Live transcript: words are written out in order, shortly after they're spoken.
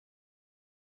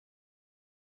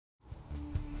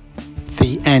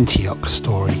The Antioch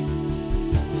story,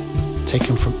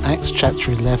 taken from Acts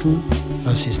chapter 11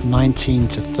 verses 19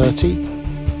 to 30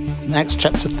 and Acts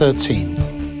chapter 13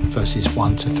 verses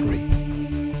 1 to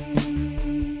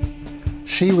 3.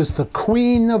 She was the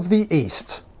Queen of the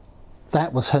East.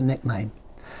 That was her nickname.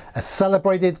 A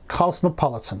celebrated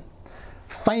cosmopolitan,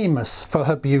 famous for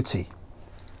her beauty,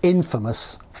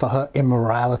 infamous for her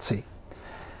immorality.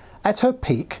 At her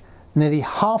peak, nearly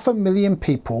 500,000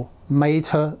 people made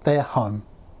her their home.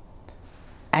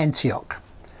 Antioch,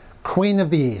 Queen of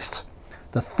the East,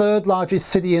 the third largest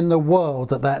city in the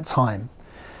world at that time.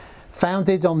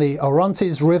 Founded on the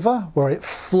Orontes River, where it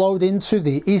flowed into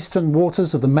the eastern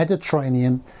waters of the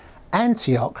Mediterranean,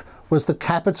 Antioch was the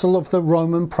capital of the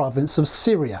Roman province of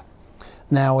Syria,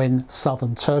 now in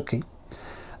southern Turkey.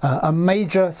 A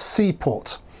major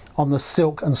seaport on the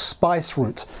silk and spice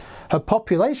route. Her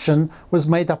population was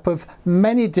made up of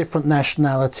many different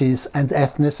nationalities and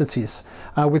ethnicities,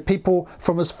 with people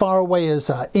from as far away as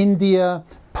India,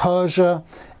 Persia,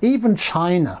 even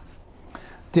China.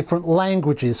 Different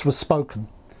languages were spoken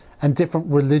and different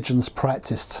religions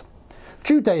practiced.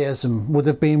 Judaism would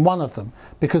have been one of them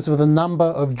because of the number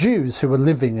of Jews who were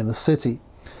living in the city.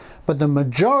 But the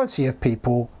majority of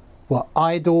people were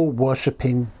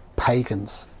idol-worshipping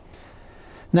pagans.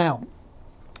 Now,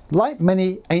 like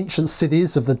many ancient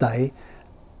cities of the day,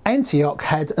 Antioch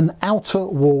had an outer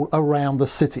wall around the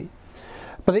city,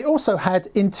 but it also had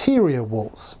interior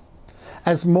walls.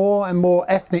 As more and more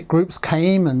ethnic groups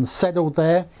came and settled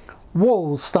there,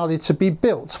 walls started to be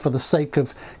built for the sake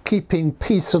of keeping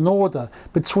peace and order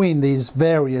between these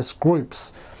various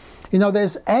groups. You know,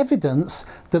 there's evidence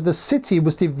that the city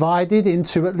was divided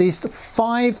into at least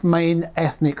 5 main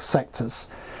ethnic sectors.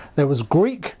 There was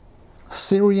Greek,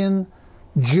 Syrian,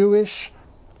 Jewish,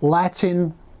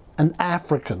 Latin and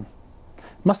African.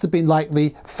 Must have been like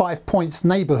the 5 Points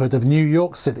neighbourhood of New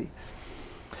York City.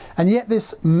 And yet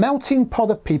this melting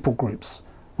pot of people groups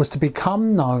was to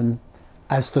become known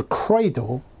as the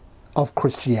cradle of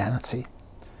Christianity.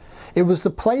 It was the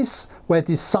place where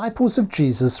disciples of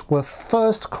Jesus were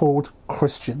first called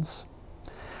Christians.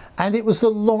 And it was the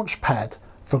launch pad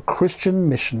for Christian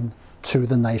mission to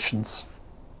the nations.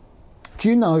 Do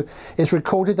you know, it's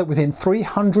recorded that within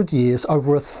 300 years,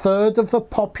 over 1/3 of the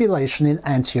population in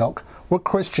Antioch were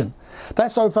Christian.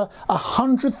 That's over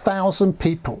 100,000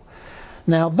 people.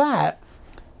 Now that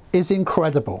is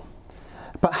incredible.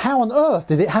 But how on earth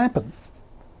did it happen?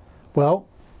 Well,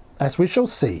 as we shall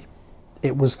see,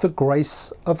 it was the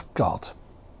grace of God.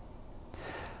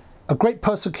 A great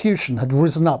persecution had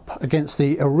risen up against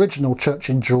the original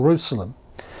church in Jerusalem,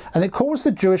 and it caused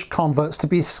the Jewish converts to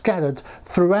be scattered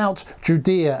throughout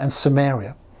Judea and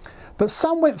Samaria. But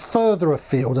some went further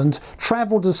afield and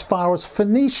travelled as far as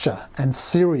Phoenicia and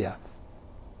Syria.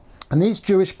 And these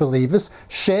Jewish believers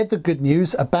shared the good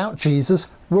news about Jesus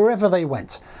wherever they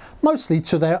went, mostly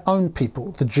to their own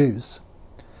people, the Jews.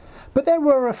 But there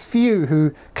were a few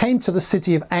who came to the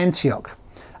city of Antioch,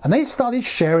 and they started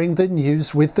sharing the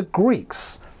news with the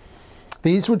Greeks.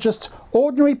 These were just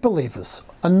ordinary believers,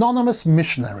 anonymous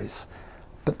missionaries,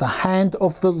 but the hand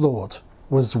of the Lord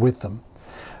was with them,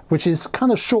 which is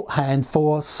kind of shorthand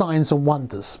for signs and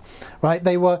wonders, right?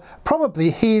 They were probably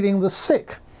healing the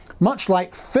sick, much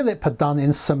like Philip had done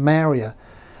in Samaria,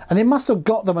 and it must have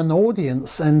got them an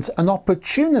audience and an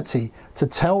opportunity to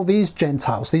tell these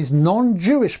Gentiles, these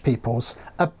non-Jewish peoples,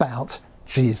 about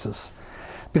Jesus,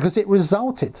 because it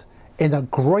resulted in a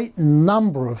great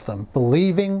number of them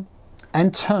believing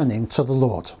and turning to the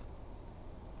Lord.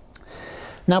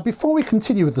 Now, before we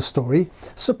continue with the story,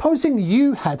 supposing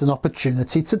you had an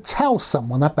opportunity to tell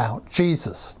someone about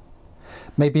Jesus.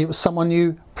 Maybe it was someone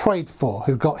you prayed for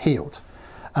who got healed,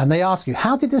 and they ask you,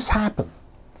 how did this happen?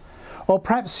 Or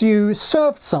perhaps you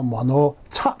served someone or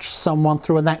touched someone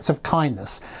through an act of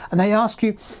kindness, and they ask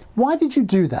you, why did you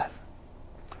do that?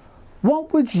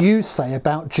 What would you say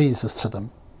about Jesus to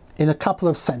them in a couple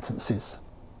of sentences?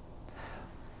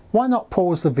 Why not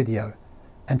pause the video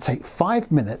and take 5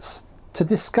 minutes to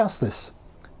discuss this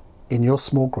in your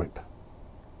small group?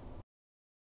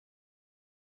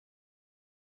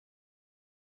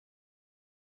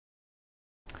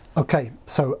 Okay,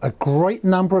 so a great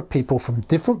number of people from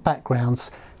different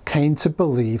backgrounds came to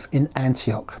believe in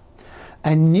Antioch,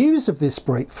 and news of this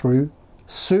breakthrough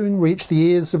soon reached the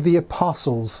ears of the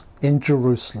apostles in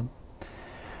Jerusalem.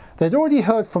 They'd already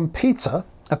heard from Peter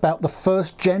about the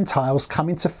first Gentiles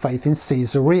coming to faith in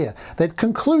Caesarea. They'd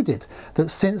concluded that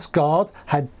since God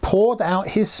had poured out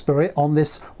his Spirit on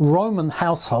this Roman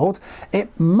household,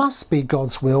 it must be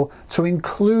God's will to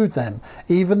include them,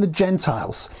 even the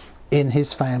Gentiles, in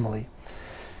his family.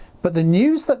 But the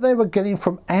news that they were getting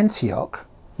from Antioch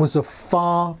was of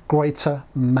far greater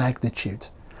magnitude.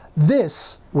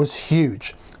 This was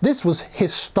huge. This was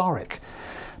historic,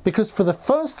 because for the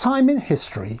first time in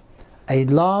history, a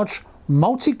large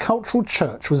multicultural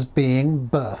church was being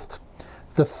birthed.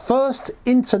 The first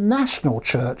international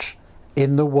church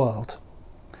in the world.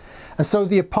 And so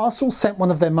the apostles sent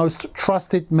one of their most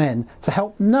trusted men to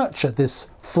help nurture this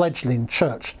fledgling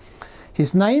church.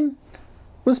 His name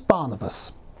was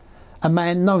Barnabas, a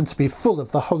man known to be full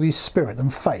of the Holy Spirit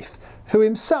and faith, who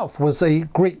himself was a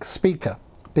Greek speaker,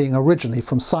 being originally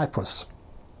from Cyprus.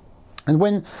 And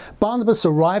when Barnabas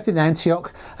arrived in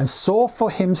Antioch and saw for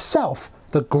himself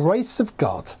the grace of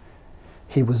God,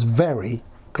 he was very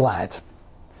glad.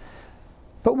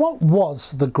 But what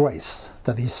was the grace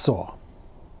that he saw?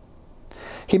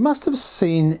 He must have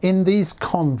seen in these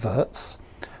converts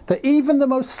that even the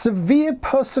most severe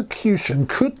persecution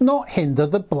could not hinder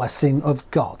the blessing of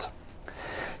God.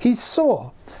 He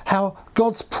saw how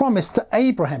God's promise to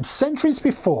Abraham centuries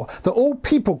before that all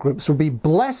people groups would be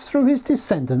blessed through his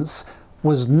descendants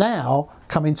was now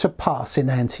coming to pass in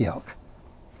Antioch.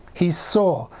 He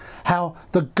saw how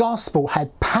the gospel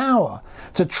had power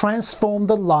to transform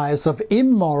the lives of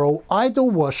immoral,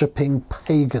 idol-worshipping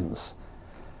pagans.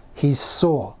 He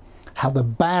saw how the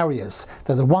barriers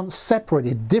that had once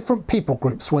separated different people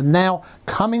groups were now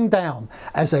coming down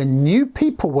as a new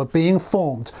people were being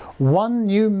formed, one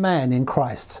new man in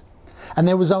Christ. And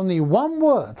there was only one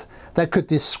word that could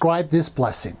describe this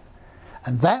blessing,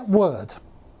 and that word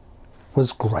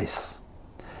was grace.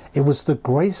 It was the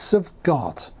grace of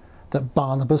God that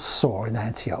Barnabas saw in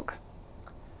Antioch.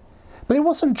 But it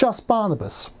wasn't just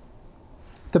Barnabas.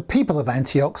 The people of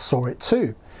Antioch saw it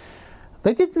too.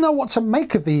 They didn't know what to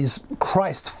make of these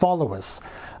Christ followers.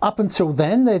 Up until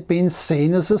then, they'd been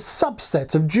seen as a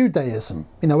subset of Judaism,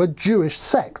 a Jewish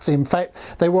sect. In fact,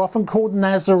 they were often called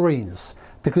Nazarenes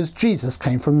because Jesus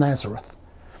came from Nazareth.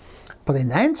 But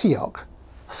in Antioch,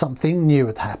 something new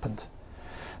had happened.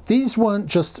 These weren't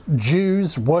just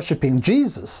Jews worshipping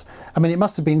Jesus. It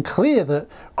must have been clear that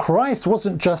Christ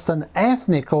wasn't just an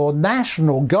ethnic or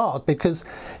national God, because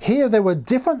here there were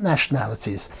different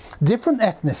nationalities, different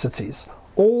ethnicities,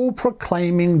 all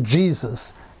proclaiming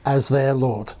Jesus as their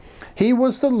Lord. He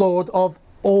was the Lord of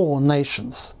all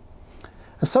nations.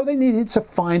 And so they needed to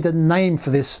find a name for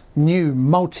this new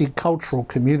multicultural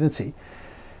community,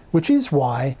 which is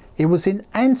why it was in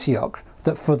Antioch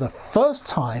that for the first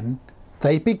time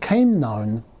they became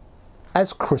known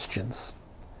as Christians,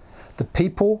 the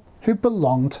people who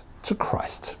belonged to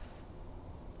Christ.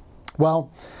 Well,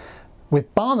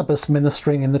 with Barnabas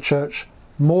ministering in the church,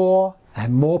 more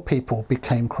and more people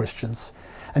became Christians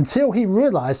until he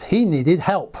realized he needed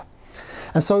help.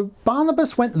 And so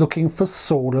Barnabas went looking for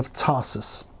Saul of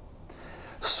Tarsus.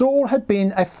 Saul had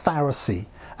been a Pharisee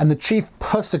and the chief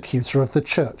persecutor of the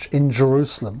church in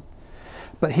Jerusalem.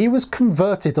 But he was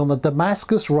converted on the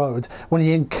Damascus road when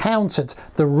he encountered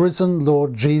the risen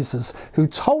Lord Jesus, who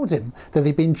told him that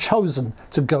he'd been chosen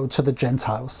to go to the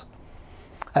Gentiles.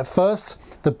 At first,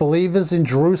 the believers in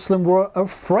Jerusalem were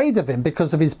afraid of him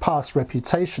because of his past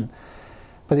reputation,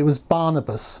 but it was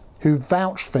Barnabas who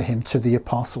vouched for him to the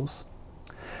apostles.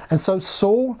 And so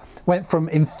Saul went from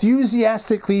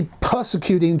enthusiastically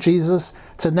persecuting Jesus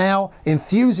to now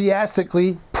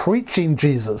enthusiastically preaching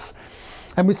Jesus,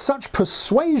 and with such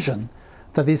persuasion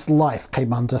that his life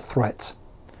came under threat.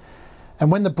 And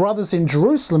when the brothers in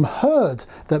Jerusalem heard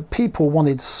that people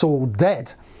wanted Saul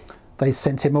dead, they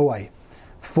sent him away,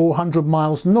 400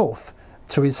 miles north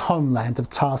to his homeland of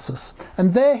Tarsus.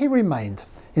 And there he remained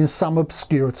in some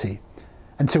obscurity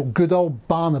until good old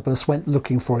Barnabas went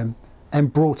looking for him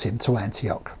and brought him to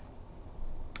Antioch.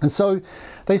 And so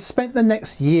they spent the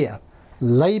next year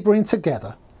labouring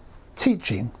together,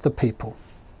 teaching the people.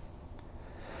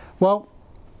 Well,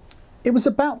 it was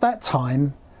about that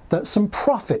time that some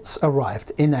prophets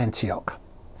arrived in Antioch.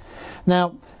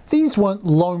 Now, these weren't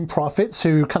lone prophets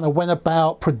who kind of went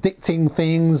about predicting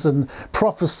things and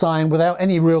prophesying without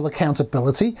any real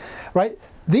accountability, right?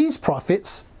 These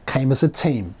prophets came as a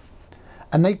team,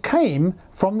 and they came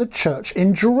from the church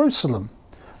in Jerusalem,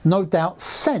 no doubt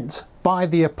sent by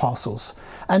the apostles,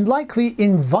 and likely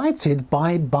invited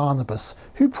by Barnabas,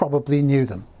 who probably knew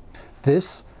them.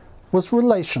 This was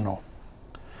relational.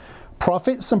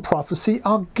 Prophets and prophecy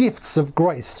are gifts of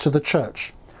grace to the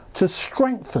church, to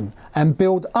strengthen and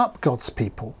build up God's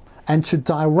people and to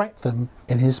direct them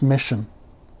in his mission.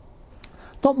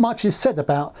 Not much is said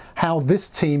about how this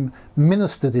team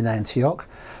ministered in Antioch,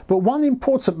 but one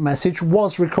important message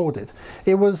was recorded.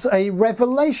 It was a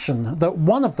revelation that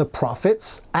one of the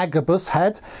prophets, Agabus,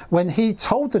 had when he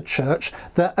told the church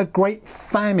that a great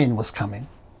famine was coming.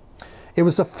 It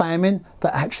was a famine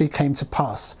that actually came to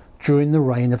pass during the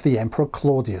reign of the Emperor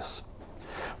Claudius.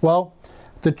 Well,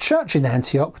 the church in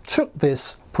Antioch took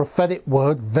this prophetic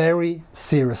word very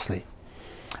seriously.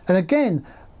 And again,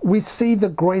 we see the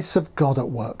grace of God at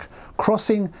work,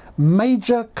 crossing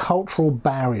major cultural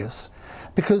barriers,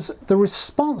 because the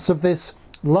response of this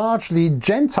largely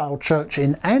Gentile church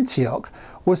in Antioch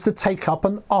was to take up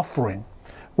an offering,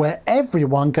 where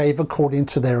everyone gave according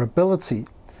to their ability.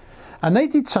 And they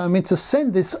determined to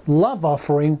send this love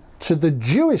offering to the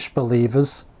Jewish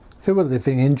believers who were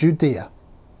living in Judea.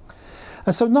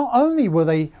 And so not only were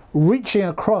they reaching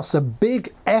across a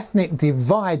big ethnic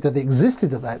divide that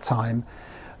existed at that time,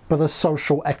 but a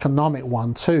social economic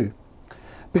one too,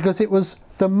 because it was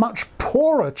the much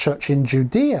poorer church in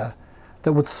Judea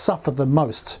that would suffer the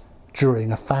most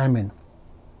during a famine.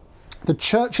 The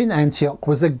church in Antioch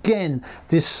was again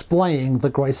displaying the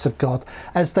grace of God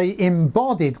as they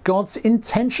embodied God's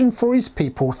intention for his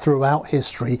people throughout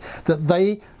history, that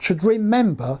they should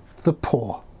remember the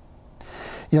poor.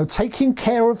 You know, taking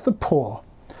care of the poor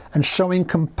and showing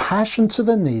compassion to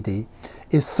the needy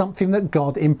is something that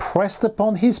God impressed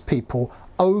upon his people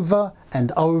over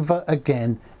and over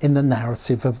again in the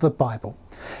narrative of the Bible.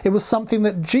 It was something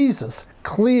that Jesus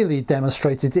clearly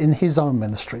demonstrated in his own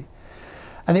ministry.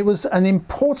 And it was an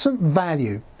important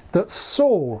value that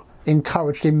Saul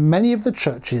encouraged in many of the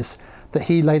churches that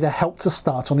he later helped to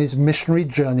start on his missionary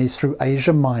journeys through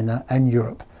Asia Minor and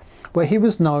Europe, where he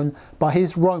was known by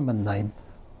his Roman name,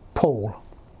 Paul.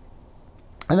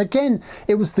 And again,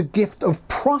 it was the gift of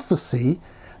prophecy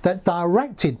that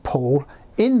directed Paul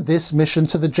in this mission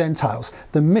to the Gentiles,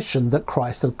 the mission that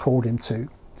Christ had called him to.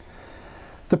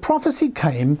 The prophecy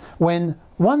came when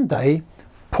one day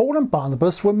Paul and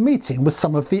Barnabas were meeting with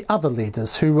some of the other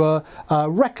leaders who were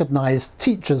recognized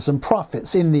teachers and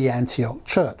prophets in the Antioch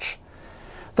church.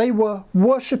 They were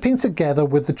worshipping together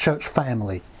with the church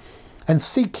family and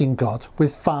seeking God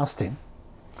with fasting.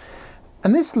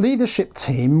 And this leadership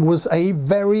team was a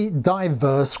very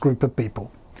diverse group of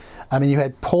people. I mean, you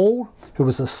had Paul, who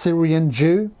was a Syrian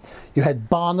Jew. You had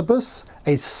Barnabas,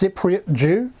 a Cypriot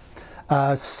Jew.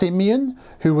 Simeon,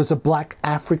 who was a black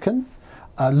African.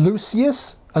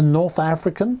 Lucius, a North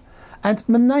African. And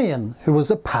Manaen, who was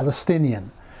a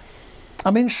Palestinian. I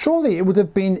mean, surely it would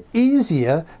have been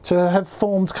easier to have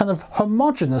formed kind of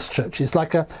homogenous churches,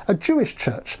 like a Jewish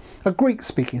church, a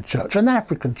Greek-speaking church, an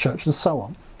African church, and so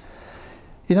on.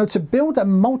 You know, to build a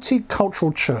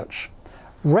multicultural church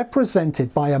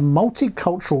represented by a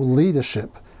multicultural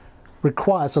leadership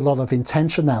requires a lot of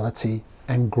intentionality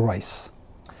and grace.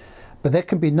 But there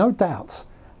can be no doubt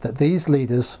that these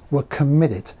leaders were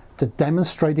committed to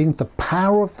demonstrating the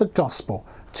power of the gospel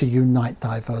to unite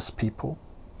diverse people.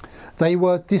 They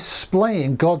were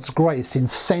displaying God's grace in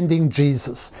sending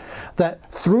Jesus, that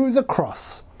through the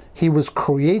cross he was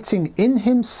creating in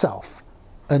himself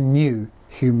a new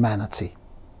humanity.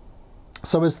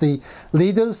 So as the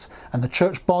leaders and the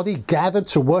church body gathered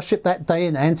to worship that day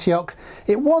in Antioch,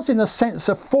 it was in a sense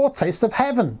a foretaste of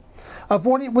heaven, of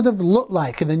what it would have looked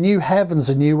like in a new heavens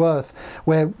and new earth,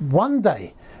 where one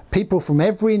day people from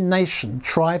every nation,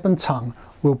 tribe and tongue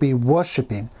will be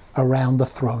worshipping around the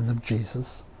throne of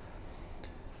Jesus.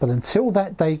 But until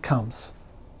that day comes,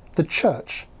 the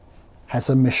church has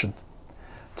a mission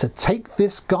to take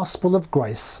this gospel of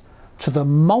grace to the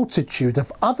multitude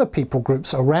of other people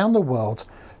groups around the world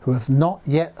who have not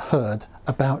yet heard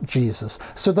about Jesus,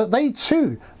 so that they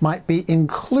too might be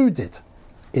included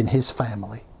in his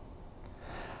family.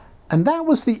 And that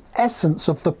was the essence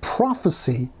of the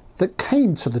prophecy that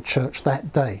came to the church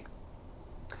that day.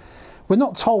 We're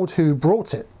not told who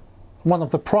brought it, one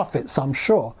of the prophets, I'm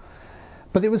sure,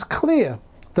 but it was clear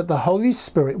that the Holy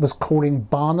Spirit was calling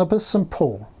Barnabas and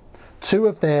Paul, two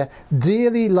of their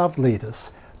dearly loved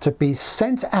leaders, to be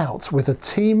sent out with a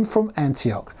team from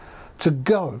Antioch to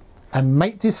go and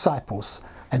make disciples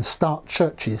and start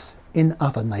churches in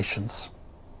other nations.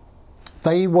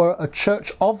 They were a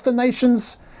church of the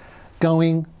nations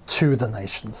going to the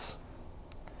nations.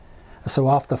 So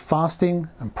after fasting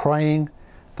and praying,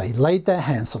 they laid their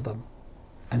hands on them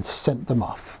and sent them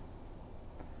off.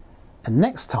 And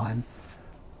next time,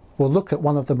 we'll look at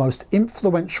one of the most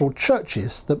influential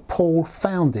churches that Paul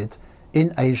founded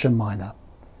in Asia Minor,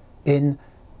 in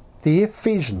the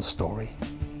Ephesians story.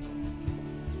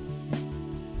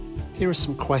 Here are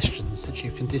some questions that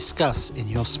you can discuss in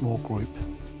your small group.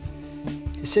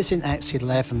 It says in Acts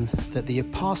 11 that the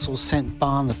apostles sent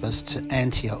Barnabas to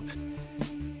Antioch,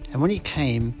 and when he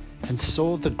came and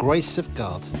saw the grace of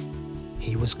God,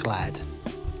 he was glad.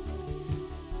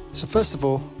 So first of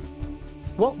all,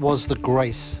 what was the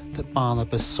grace that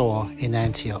Barnabas saw in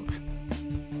Antioch?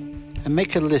 And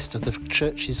make a list of the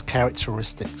church's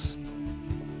characteristics.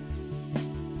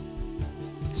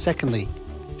 Secondly,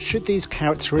 should these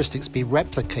characteristics be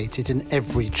replicated in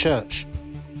every church?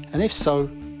 And if so,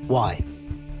 why?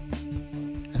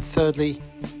 And thirdly,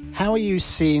 how are you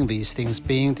seeing these things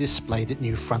being displayed at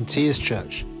New Frontiers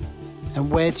Church? And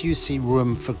where do you see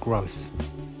room for growth?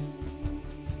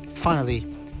 Finally,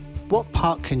 what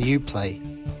part can you play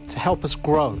to help us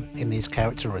grow in these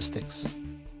characteristics?